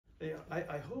Yeah,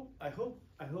 I hope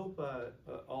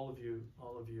all of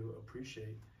you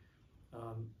appreciate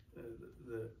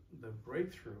the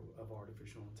breakthrough of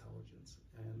artificial intelligence,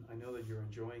 and I know that you're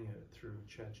enjoying it through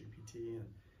ChatGPT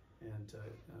and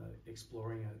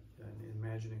exploring it and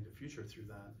imagining the future through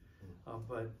that.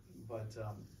 But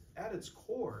at its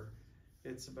core,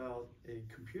 it's about a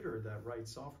computer that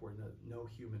writes software that no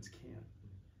humans can.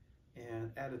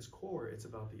 And at its core, it's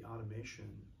about the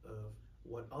automation of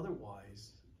what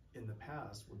otherwise in the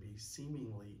past would be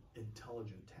seemingly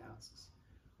intelligent tasks,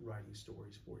 writing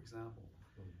stories, for example.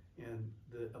 And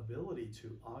the ability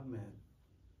to augment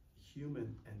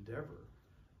human endeavor,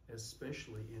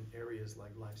 especially in areas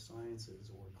like life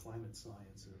sciences or climate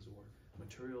sciences or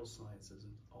material sciences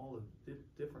and all the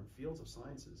different fields of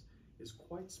sciences, is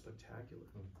quite spectacular.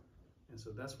 And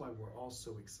so that's why we're all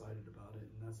so excited about it,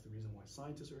 and that's the reason why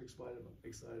scientists are excited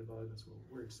about it. That's what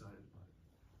we're excited about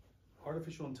it.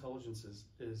 Artificial intelligence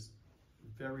is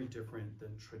very different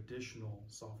than traditional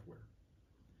software.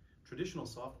 Traditional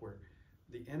software,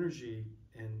 the energy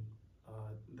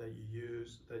that you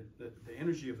use, the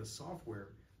energy of the software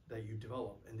that you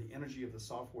develop and the energy of the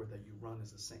software that you run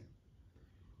is the same.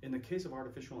 In the case of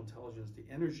artificial intelligence, the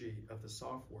energy of the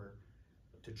software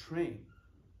to train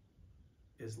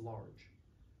is large,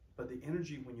 but the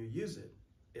energy when you use it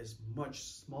is much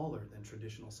smaller than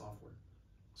traditional software.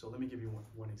 So let me give you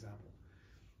one example.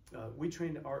 We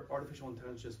trained our artificial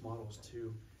intelligence models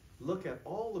to look at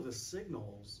all of the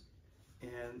signals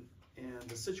and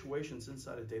the situations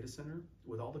inside a data center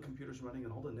with all the computers running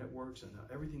and all the networks and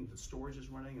everything, the storage is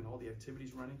running and all the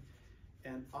activities running,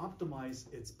 and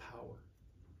optimize its power.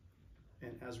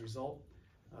 And as a result,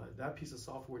 that piece of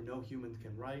software no human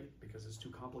can write because it's too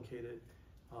complicated,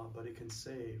 but it can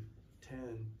save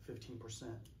 10–15%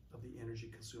 of the energy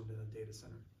consumed in a data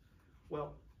center.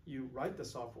 Well, you write the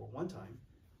software one time,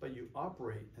 but you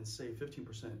operate and save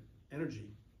 15%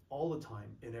 energy all the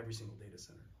time in every single data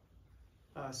center.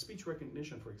 Speech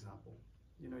recognition, for example.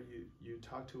 You know, you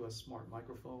talk to a smart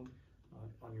microphone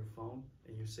on your phone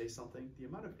and you say something, the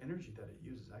amount of energy that it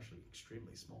uses is actually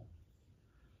extremely small.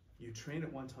 You train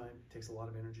it one time, it takes a lot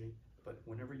of energy, but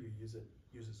whenever you use it,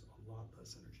 it uses a lot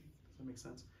less energy. Does that make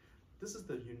sense? This is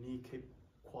the unique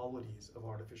qualities of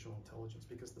artificial intelligence,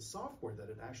 because the software that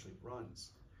it actually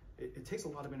runs, it takes a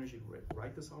lot of energy to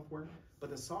write the software, but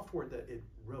the software that it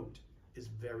wrote is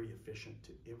very efficient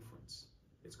to inference.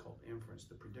 It's called inference,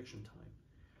 the prediction time.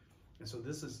 And so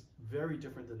this is very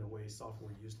different than the way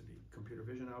software used to be. Computer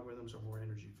vision algorithms are more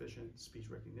energy efficient, speech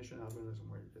recognition algorithms are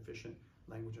more efficient,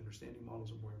 language understanding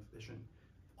models are more efficient.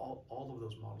 All of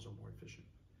those models are more efficient.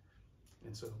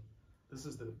 And so this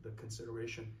is the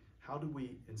consideration. How do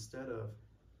we, instead of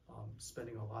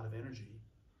spending a lot of energy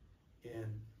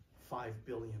in 5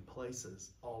 billion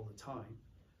places all the time,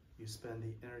 you spend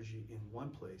the energy in one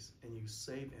place and you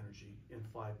save energy in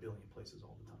 5 billion places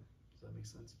all the time. Does that make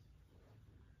sense?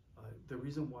 The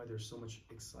reason why there's so much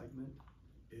excitement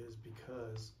is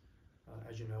because,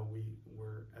 as you know,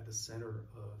 we're at the center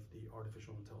of the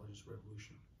artificial intelligence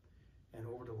revolution. And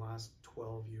over the last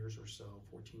 12 years or so,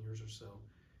 14 years or so,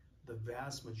 the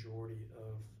vast majority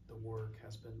of the work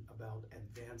has been about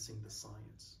advancing the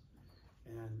science.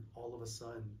 And all of a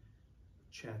sudden,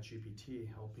 ChatGPT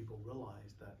helped people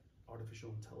realize that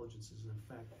artificial intelligence is in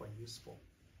fact quite useful.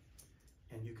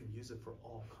 And you can use it for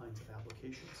all kinds of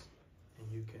applications.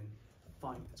 And you can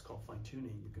it's called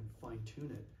fine-tuning, you can fine-tune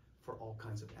it for all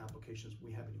kinds of applications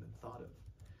we haven't even thought of.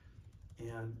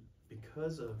 And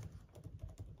because of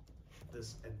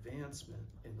this advancement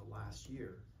in the last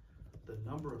year, the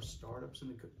number of startups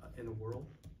in the world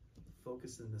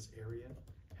focused in this area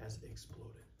has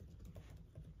exploded.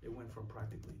 It went from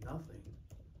practically nothing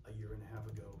a year and a half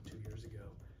ago, 2 years ago,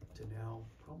 to now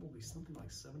probably something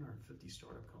like 750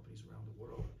 startup companies around the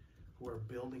world who are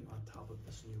building on top of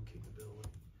this new capability.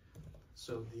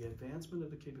 So the advancement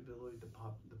of the capability,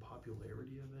 the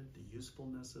popularity of it, the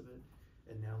usefulness of it,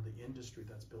 and now the industry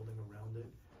that's building around it,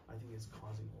 I think is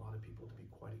causing a lot of people to be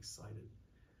quite excited.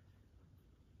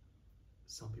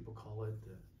 Some people call it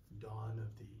the dawn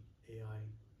of the AI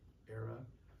era.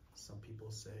 Some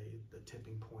people say the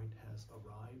tipping point has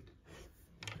arrived.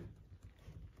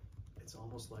 It's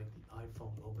almost like the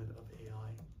iPhone moment of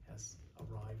AI has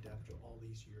arrived after all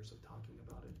these years of talking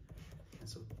about it. And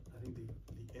so I think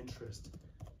the interest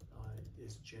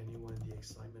is genuine, the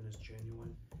excitement is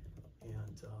genuine, and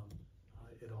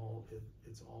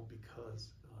it's all because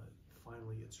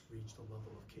finally it's reached a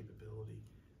level of capability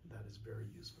that is very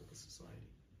useful to society.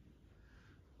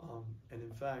 And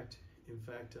in fact,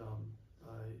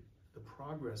 the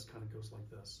progress kind of goes like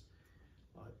this.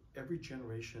 Every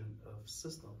generation of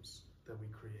systems that we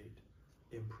create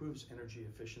improves energy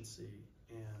efficiency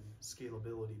and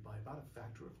scalability by about a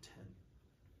factor of 10.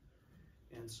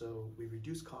 And so we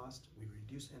reduce cost, we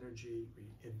reduce energy, we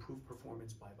improve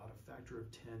performance by about a factor of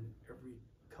 10 every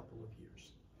couple of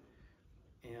years.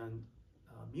 And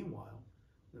meanwhile,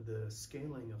 the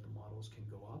scaling of the models can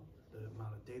go up, the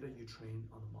amount of data you train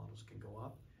on the models can go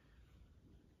up.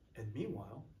 And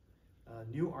meanwhile,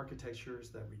 new architectures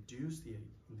that reduce the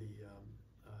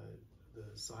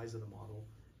size of the model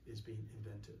is being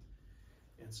invented.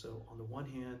 And so on the one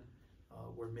hand,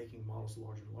 we're making models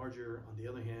larger and larger. On the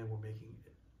other hand, we're making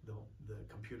the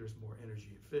computers more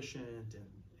energy efficient and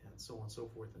so on and so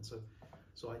forth. And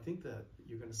so I think that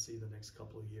you're going to see the next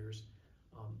couple of years,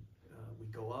 we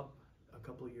go up a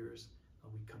couple of years,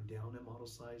 we come down in model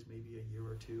size, maybe a year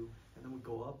or two, and then we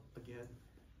go up again.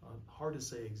 Hard to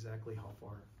say exactly how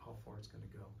far it's going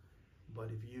to go. But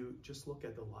if you just look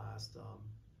at the last,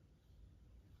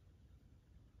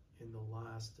 in the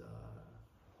last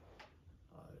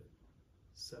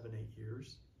 7-8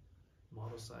 years,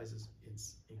 model sizes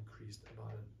it's increased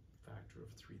about a factor of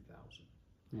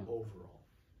 3,000 overall.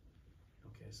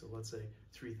 Okay, so let's say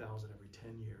 3,000 every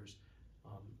 10 years.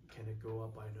 Can it go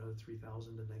up by another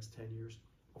 3,000 the next 10 years?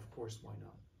 Of course, why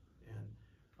not? And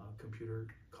computer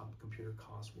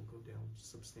costs will go down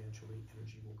substantially,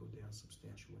 energy will go down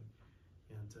substantially,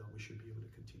 and we should be able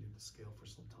to continue to scale for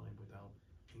some time without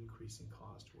increasing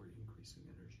cost or increasing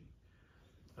energy.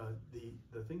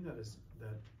 The thing that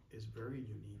is very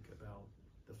unique about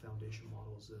the foundation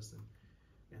model is this,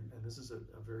 and this is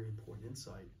a very important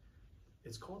insight.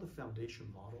 It's called a foundation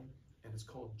model, and it's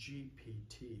called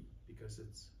GPT because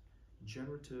it's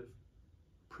generative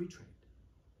pre-trained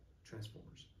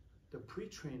transformers. The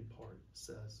pre-trained part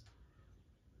says,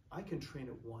 I can train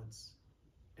it once,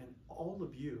 and all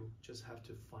of you just have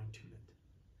to fine-tune it.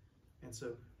 And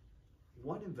so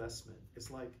one investment is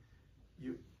like,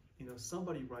 you know,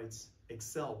 somebody writes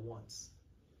Excel once,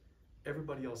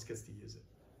 everybody else gets to use it.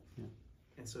 Yeah.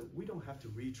 And so we don't have to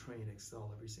retrain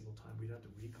Excel every single time. We don't have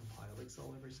to recompile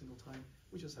Excel every single time.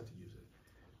 We just have to use it.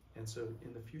 And so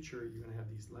in the future, you're going to have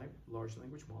these large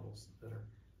language models that are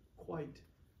quite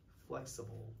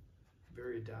flexible,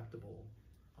 very adaptable,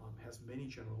 has many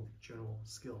general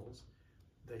skills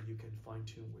that you can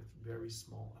fine-tune with very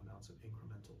small amounts of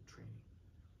incremental training.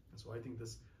 And so I think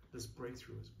this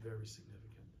breakthrough is very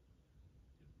significant.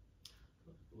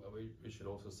 Well, we should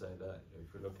also say that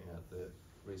if we're looking at the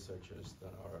researchers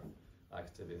that are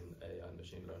active in AI and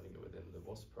machine learning within the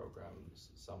Wasp programs,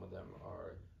 some of them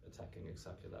are attacking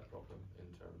exactly that problem in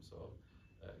terms of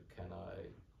can I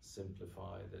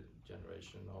simplify the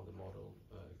generation of the model,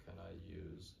 can I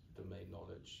use domain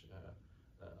knowledge,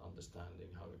 understanding,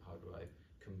 how do I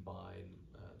combine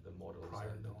the models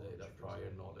and the data,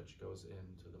 prior knowledge goes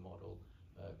into the model,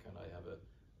 can I have a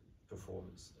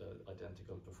performance,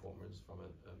 identical performance from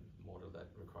a model that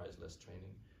requires less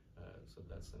training. So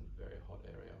that's a very hot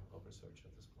area of research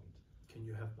at this point. Can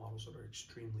you have models that are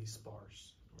extremely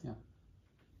sparse? Yeah.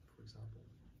 For example,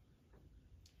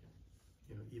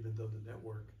 you know, even though the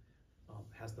network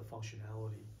has the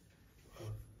functionality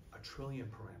of 1 trillion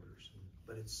parameters,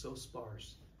 but it's so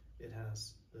sparse, it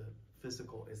has the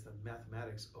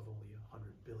mathematics of only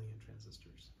 100 billion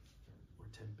transistors or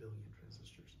 10 billion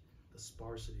transistors. The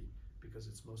sparsity, because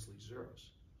it's mostly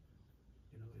zeros,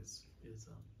 you know,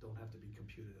 don't have to be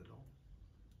computed at all.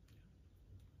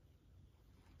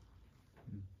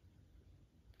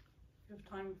 We have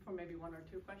time for maybe 1 or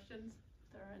 2 questions.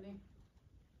 Is there any?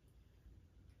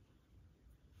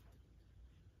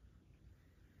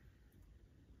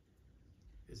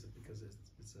 Is it because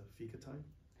it's a fika time?